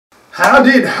How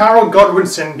did Harold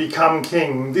Godwinson become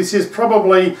king? This is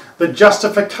probably the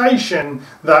justification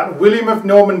that William of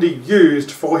Normandy used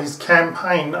for his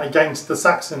campaign against the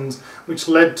Saxons, which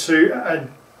led to a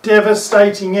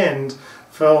devastating end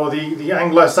for the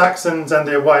Anglo Saxons and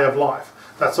their way of life.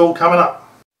 That's all coming up.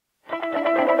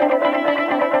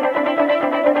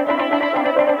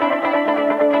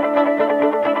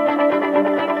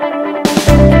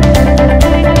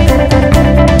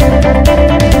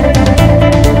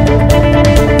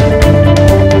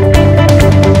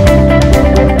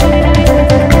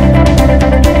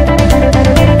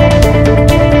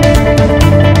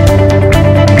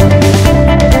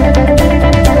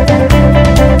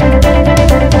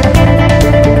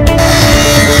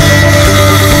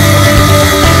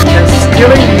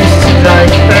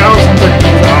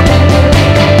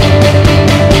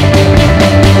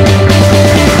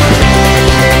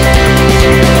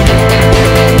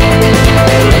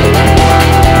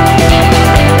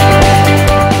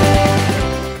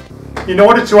 In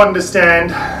order to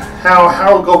understand how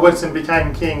Harold Godwinson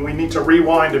became king, we need to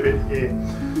rewind a bit here.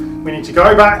 We need to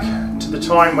go back to the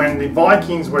time when the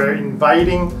Vikings were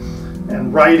invading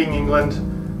and raiding England,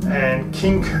 and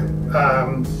King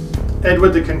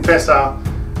Edward the Confessor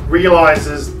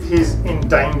realizes he's in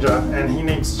danger and he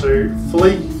needs to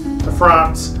flee to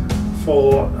France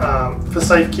for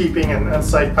safekeeping and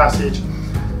safe passage.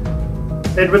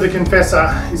 Edward the Confessor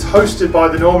is hosted by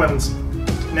the Normans.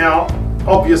 Now,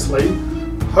 obviously,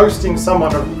 hosting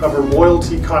someone of a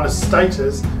royalty kind of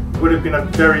status would have been a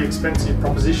very expensive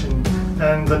proposition,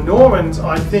 and the Normans,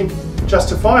 I think,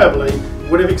 justifiably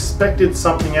would have expected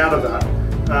something out of that.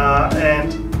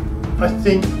 And I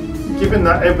think, given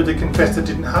that Edward the Confessor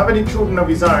didn't have any children of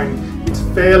his own, it's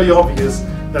fairly obvious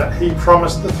that he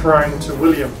promised the throne to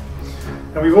William.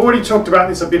 And we've already talked about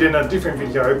this a bit in a different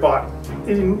video, but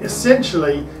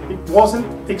essentially it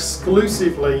wasn't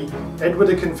exclusively Edward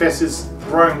the Confessor's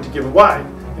throne to give away.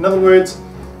 In other words,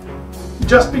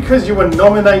 just because you were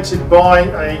nominated by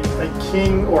a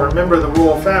king or a member of the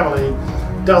royal family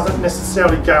doesn't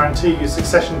necessarily guarantee your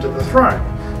succession to the throne.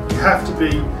 You have to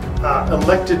be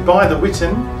elected by the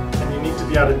Witan, and you need to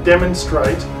be able to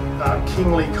demonstrate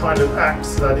kingly kind of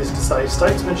acts, that is to say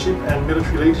statesmanship and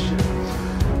military leadership.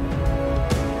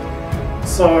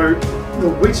 So the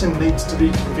Witan needs to be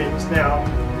convinced. Now,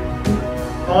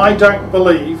 I don't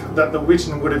believe that the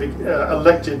Witan would have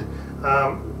elected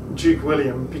Duke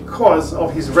William because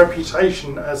of his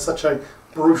reputation as such a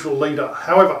brutal leader.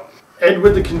 However,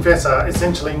 Edward the Confessor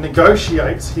essentially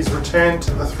negotiates his return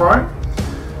to the throne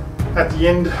at the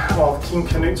end of King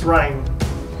Canute's reign.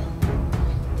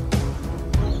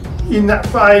 In that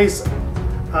phase,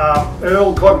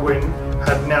 Earl Godwin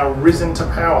had now risen to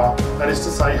power, that is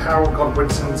to say Harold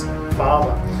Godwinson's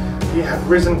father. He had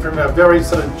risen from a very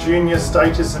sort of junior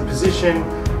status and position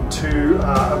to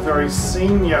a very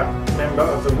senior member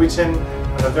of the Witan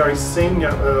and a very senior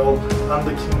Earl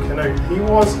under King Canute. He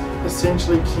was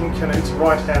essentially King Canute's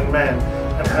right-hand man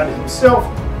and had himself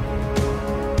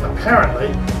apparently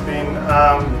been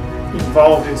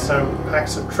involved in some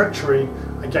acts of treachery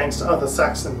against other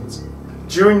Saxons.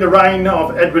 During the reign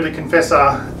of Edward the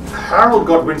Confessor, Harold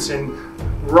Godwinson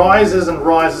rises and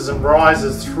rises and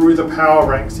rises through the power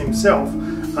ranks himself.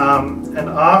 And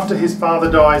after his father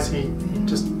dies, he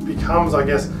just becomes, I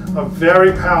guess, a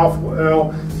very powerful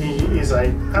earl. He is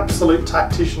an absolute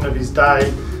tactician of his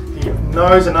day. He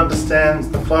knows and understands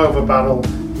the flow of a battle.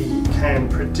 He can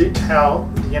predict how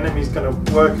the enemy is going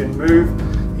to work and move.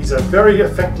 He's a very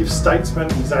effective statesman.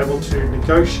 He's able to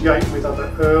negotiate with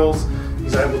other earls.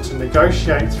 He's able to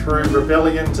negotiate through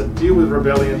rebellions and deal with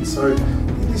rebellions. So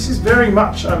this is very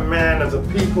much a man of the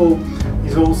people.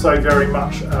 He's also very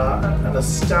much an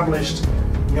established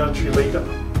military leader.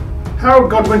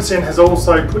 Harold Godwinson has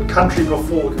also put country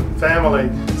before family.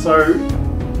 So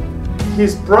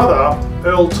his brother,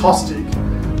 Earl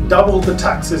Tostig, doubled the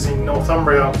taxes in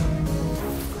Northumbria.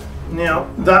 Now,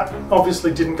 that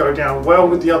obviously didn't go down well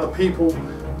with the other people.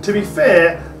 To be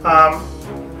fair,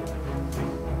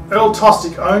 Earl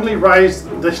Tostig only raised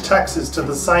the taxes to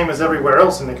the same as everywhere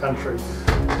else in the country.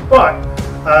 But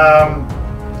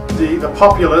the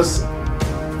populace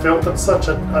felt that such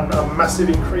a massive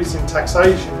increase in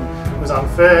taxation was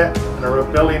unfair, and a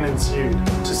rebellion ensued.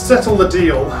 To settle the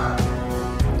deal,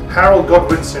 Harold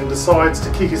Godwinson decides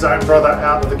to kick his own brother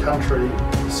out of the country,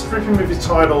 strip him of his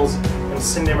titles and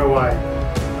send him away.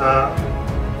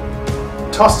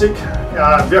 Tostig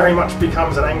very much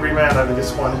becomes an angry man over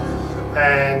this one,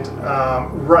 and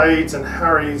raids and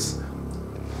harries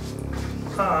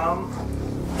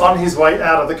on his way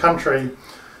out of the country,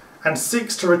 and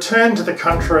seeks to return to the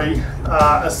country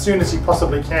as soon as he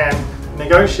possibly can,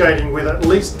 negotiating with at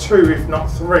least 2, if not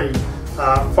 3,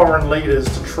 foreign leaders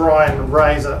to try and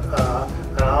raise an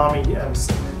army and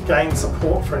gain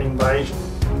support for an invasion.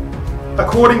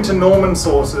 According to Norman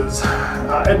sources,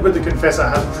 Edward the Confessor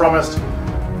had promised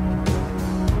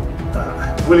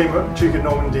William, Duke of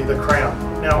Normandy, the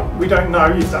crown. Now, we don't know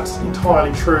if that's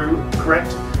entirely true,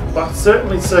 correct, but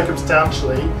certainly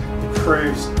circumstantially it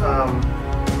proves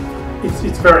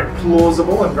it's very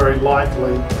plausible and very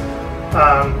likely.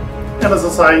 And as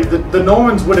I say, the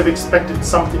Normans would have expected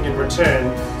something in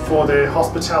return for their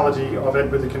hospitality of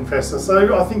Edward the Confessor,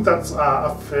 so I think that's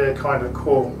a fair kind of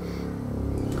call.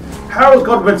 Harold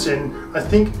Godwinson, I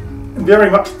think,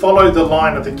 very much followed the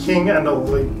line of the king and all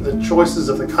the choices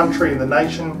of the country and the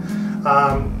nation,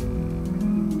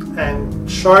 and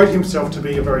showed himself to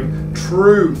be very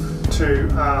true to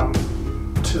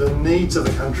the needs of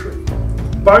the country.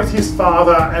 Both his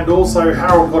father and also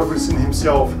Harold Godwinson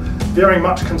himself very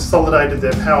much consolidated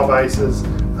their power bases.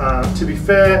 To be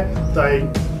fair, they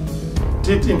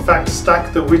did in fact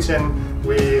stack the Witan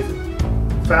with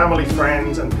family,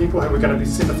 friends and people who were going to be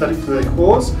sympathetic to their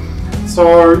cause.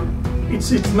 So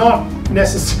it's not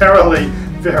necessarily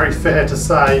very fair to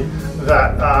say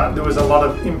that there was a lot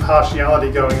of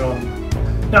impartiality going on.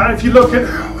 Now, if you look at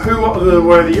who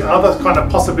were the other kind of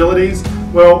possibilities,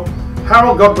 well,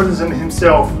 Harold Godwinson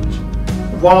himself,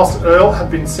 whilst Earl, had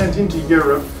been sent into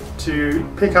Europe to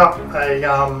pick up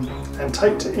and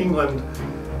take to England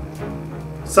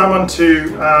someone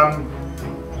to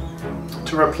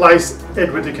replace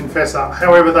Edward the Confessor.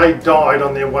 However, they died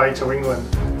on their way to England,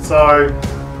 so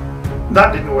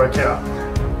that didn't work out.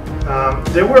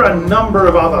 There were a number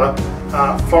of other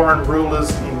foreign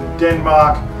rulers in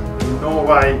Denmark, in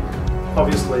Norway,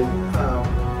 obviously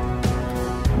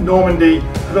Normandy,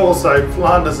 but also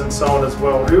Flanders and so on as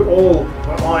well, who all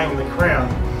were eyeing the crown.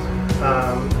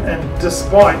 And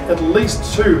despite at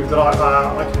least 2 that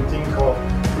I can think of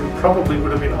who probably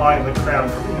would have been eyeing the crown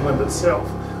from England itself,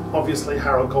 obviously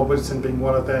Harold Godwinson being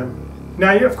one of them.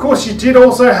 Now, of course, you did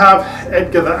also have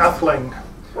Edgar the Atheling.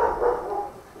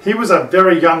 He was a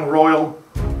very young royal,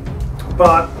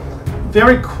 but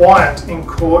very quiet in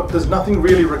court. There's nothing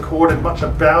really recorded much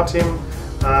about him.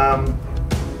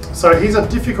 So he's a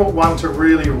difficult one to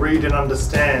really read and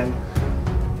understand.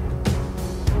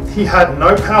 He had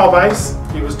no power base.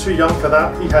 He was too young for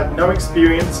that. He had no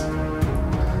experience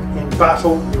in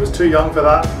battle. He was too young for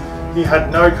that. He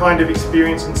had no kind of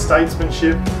experience in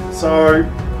statesmanship. So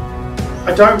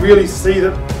I don't really see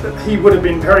that he would have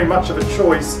been very much of a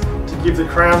choice to give the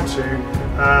crown to.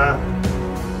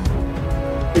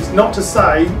 It's not to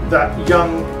say that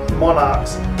young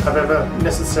monarchs have ever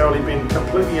necessarily been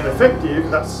completely ineffective.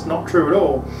 That's not true at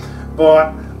all.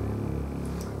 But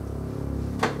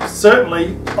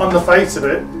certainly, on the face of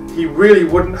it, he really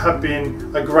wouldn't have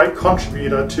been a great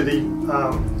contributor to the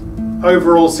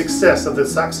overall success of the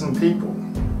Saxon people.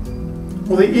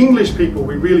 Or the English people,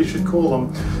 we really should call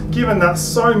them, given that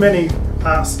so many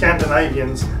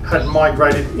Scandinavians had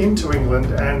migrated into England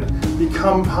and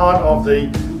become part of the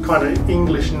kind of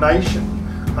English nation.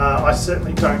 I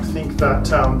certainly don't think that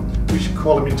we should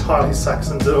call them entirely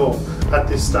Saxons at all at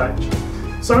this stage.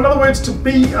 So in other words, to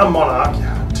be a monarch,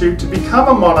 to become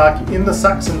a monarch in the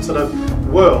Saxon sort of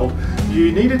world,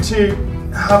 you needed to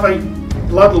have a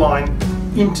bloodline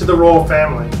into the royal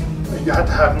family. You had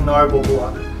to have noble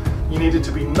blood. You needed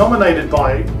to be nominated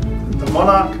by the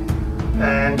monarch,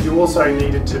 and you also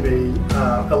needed to be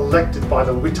elected by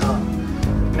the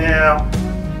Witan. Now,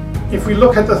 if we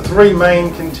look at the 3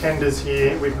 main contenders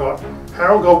here, we've got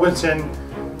Harold Godwinson,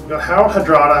 you've got Harold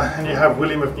Hardrada, and you have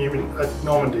William of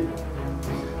Normandy.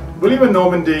 William of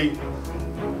Normandy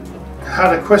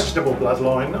had a questionable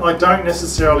bloodline. I don't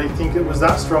necessarily think it was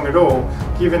that strong at all,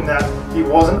 given that he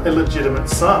wasn't a legitimate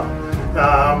son.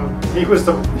 He was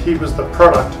the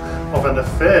product of an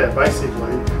affair,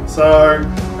 basically. So,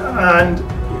 and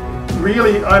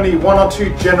really only 1 or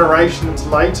 2 generations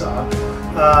later,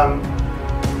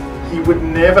 he would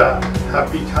never have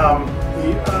become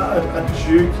a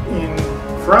duke in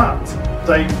France.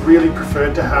 They really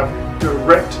preferred to have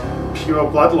direct, pure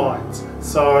bloodlines.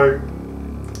 So,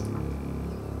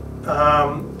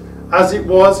 as it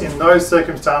was in those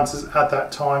circumstances at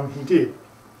that time, he did.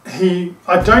 He,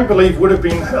 I don't believe, would have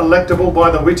been electable by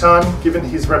the Witan, given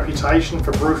his reputation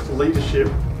for brutal leadership.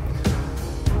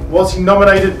 Was he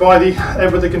nominated by the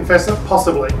Edward the Confessor?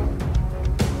 Possibly.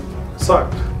 So,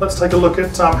 let's take a look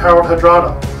at Harold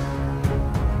Hardrada.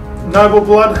 Noble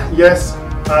blood? Yes.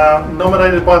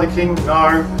 Nominated by the king?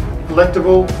 No.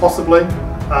 Electable? Possibly.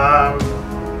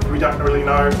 We don't really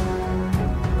know.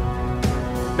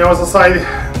 Now, as I say,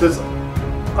 there's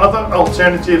other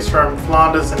alternatives from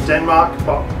Flanders and Denmark,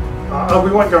 but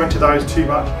we won't go into those too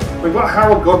much. We've got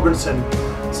Harold Godwinson.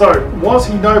 So, was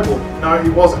he noble? No, he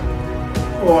wasn't.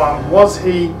 Or was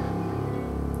he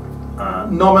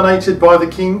nominated by the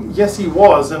king? Yes, he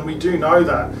was, and we do know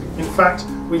that. In fact,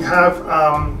 we have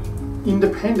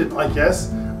independent, I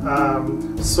guess,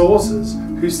 sources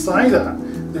who say that,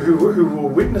 who were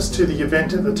witness to the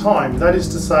event at the time. That is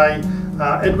to say,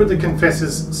 Edward the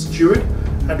Confessor's steward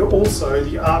and also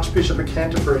the Archbishop of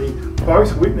Canterbury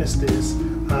both witnessed this.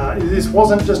 This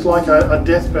wasn't just like a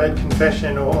deathbed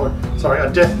confession or, sorry, a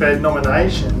deathbed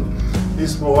nomination.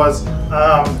 This was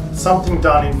something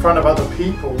done in front of other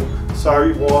people, so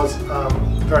it was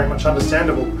very much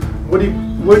understandable.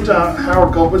 Would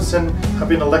Harold Godwinson have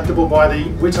been electable by the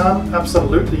Witan?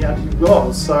 Absolutely, and he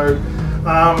was. So,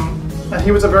 and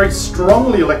he was a very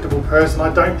strongly electable person.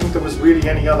 I don't think there was really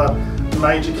any other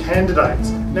major candidates.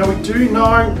 Now we do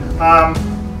know,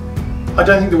 I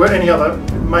don't think there were any other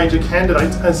major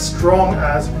candidates as strong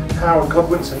as Harold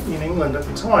Godwinson in England at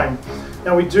the time.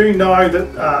 Now we do know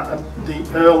that the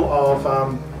Earl of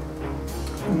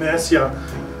Mercia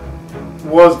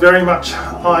was very much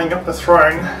eyeing up the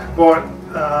throne, but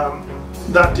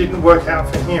that didn't work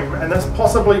out for him, and that's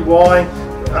possibly why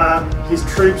his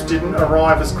troops didn't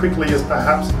arrive as quickly as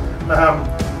perhaps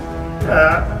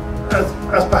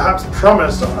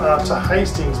promised to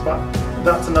Hastings, but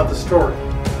that's another story.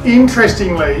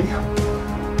 Interestingly,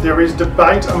 there is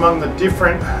debate among the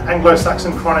different Anglo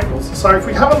Saxon chronicles. So if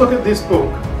we have a look at this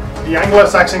book, the Anglo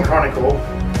Saxon Chronicle,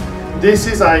 this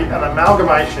is an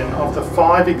amalgamation of the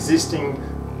 5 existing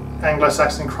Anglo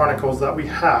Saxon chronicles that we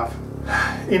have.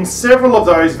 In several of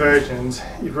those versions,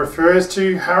 it refers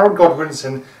to Harold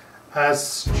Godwinson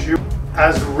as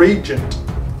regent,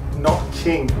 not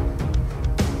king.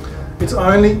 It's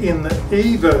only in the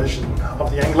E version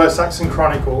of the Anglo-Saxon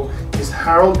Chronicle is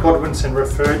Harold Godwinson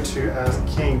referred to as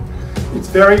king. It's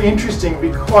very interesting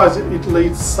because it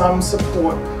leads some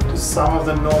support to some of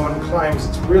the Norman claims.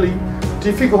 It's really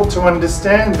difficult to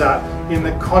understand that in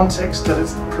the context that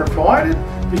it's provided,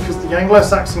 because the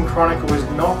Anglo-Saxon Chronicle is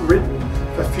not written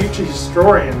for future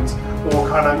historians or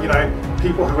kind of, you know,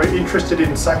 people who are interested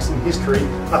in Saxon history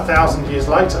 1,000 years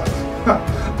later.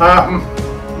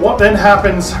 What then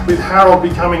happens with Harold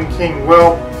becoming king?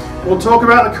 Well, we'll talk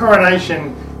about the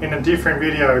coronation in a different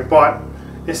video, but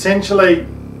essentially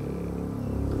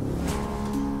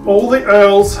all the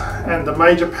earls and the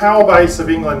major power base of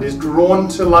England is drawn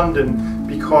to London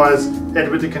because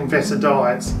Edward the Confessor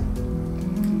dies.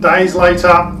 Days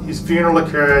later, his funeral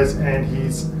occurs and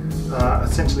he's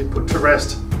essentially put to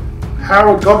rest.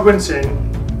 Harold Godwinson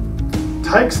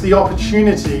takes the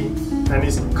opportunity and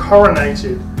is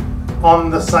coronated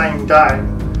on the same day.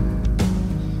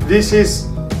 This is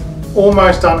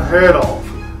almost unheard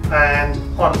of, and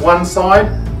on one side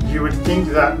you would think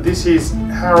that this is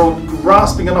Harold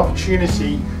grasping an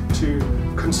opportunity to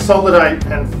consolidate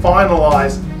and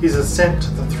finalise his ascent to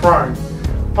the throne.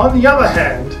 On the other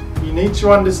hand, you need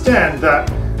to understand that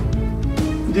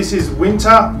this is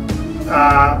winter,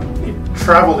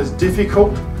 travel is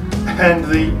difficult, and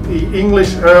the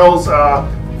English earls are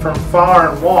from far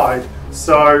and wide,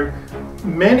 so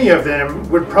many of them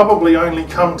would probably only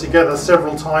come together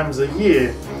several times a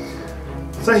year.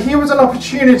 So here was an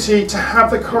opportunity to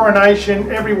have the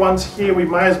coronation. Everyone's here, we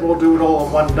may as well do it all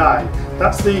on one day.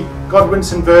 That's the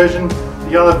Godwinson version.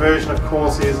 The other version, of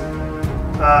course, is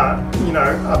you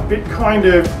know, a bit kind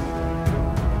of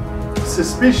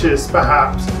suspicious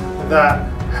perhaps that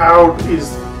Harold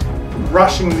is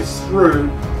rushing this through,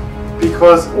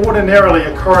 because ordinarily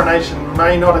a coronation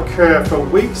may not occur for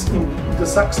weeks in the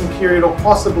Saxon period, or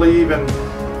possibly even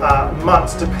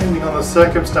months, depending on the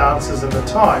circumstances and the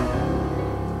time.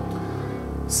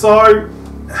 So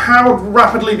Harold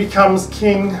rapidly becomes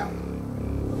king.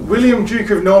 William, Duke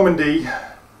of Normandy,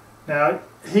 now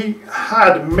he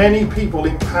had many people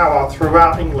in power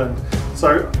throughout England.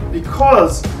 So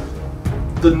because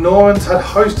the Normans had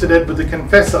hosted Edward the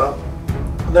Confessor,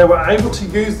 they were able to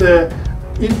use their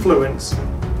influence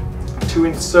to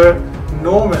insert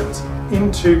Normans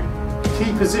into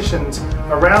key positions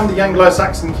around the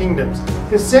Anglo-Saxon kingdoms,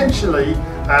 essentially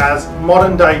as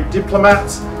modern-day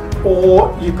diplomats,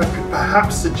 or you could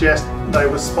perhaps suggest they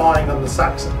were spying on the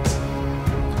Saxons.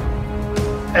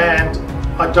 And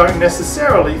I don't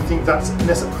necessarily think that's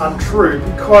untrue,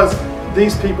 because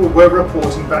these people were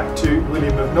reporting back to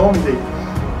William of Normandy.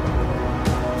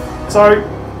 So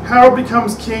Harold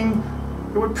becomes king.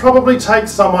 It would probably take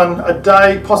someone a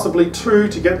day, possibly 2,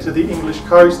 to get to the English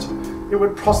coast. It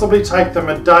would possibly take them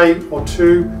a day or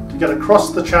 2 to get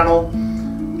across the Channel,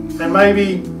 and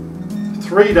maybe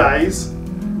 3 days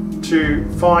to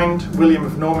find William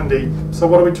of Normandy. So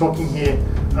what are we talking here?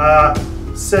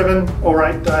 7 or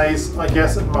 8 days, I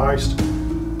guess, at most.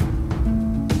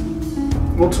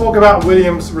 We'll talk about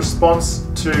William's response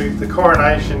to the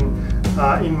coronation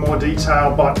in more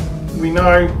detail, but we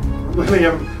know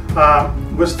William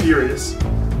was furious.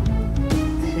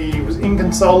 He was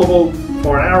inconsolable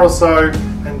for an hour or so,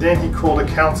 and then he called a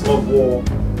council of war.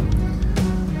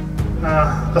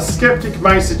 A skeptic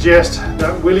may suggest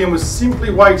that William was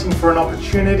simply waiting for an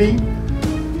opportunity,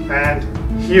 and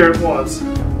here it was.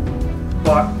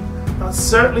 But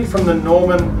certainly from the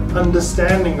Norman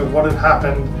understanding of what had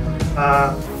happened,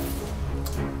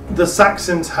 the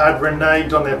Saxons had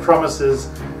reneged on their promises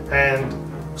and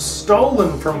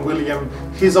stolen from William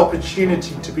his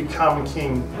opportunity to become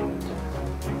king.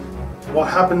 What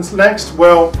happens next?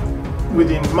 Well,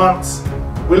 within months,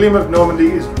 William of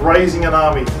Normandy is raising an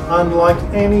army unlike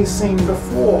any seen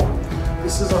before.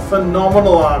 This is a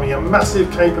phenomenal army, a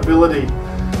massive capability,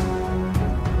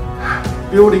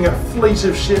 building a fleet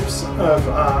of ships of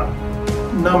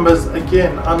numbers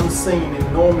again unseen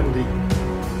in Normandy,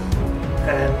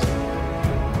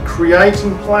 and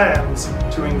creating plans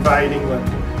to invade England,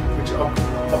 which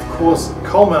of course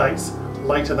culminates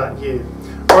later that year.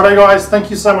 Alright guys, thank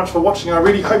you so much for watching. I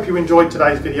really hope you enjoyed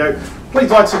today's video. Please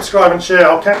like, subscribe and share.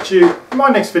 I'll catch you in my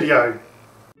next video.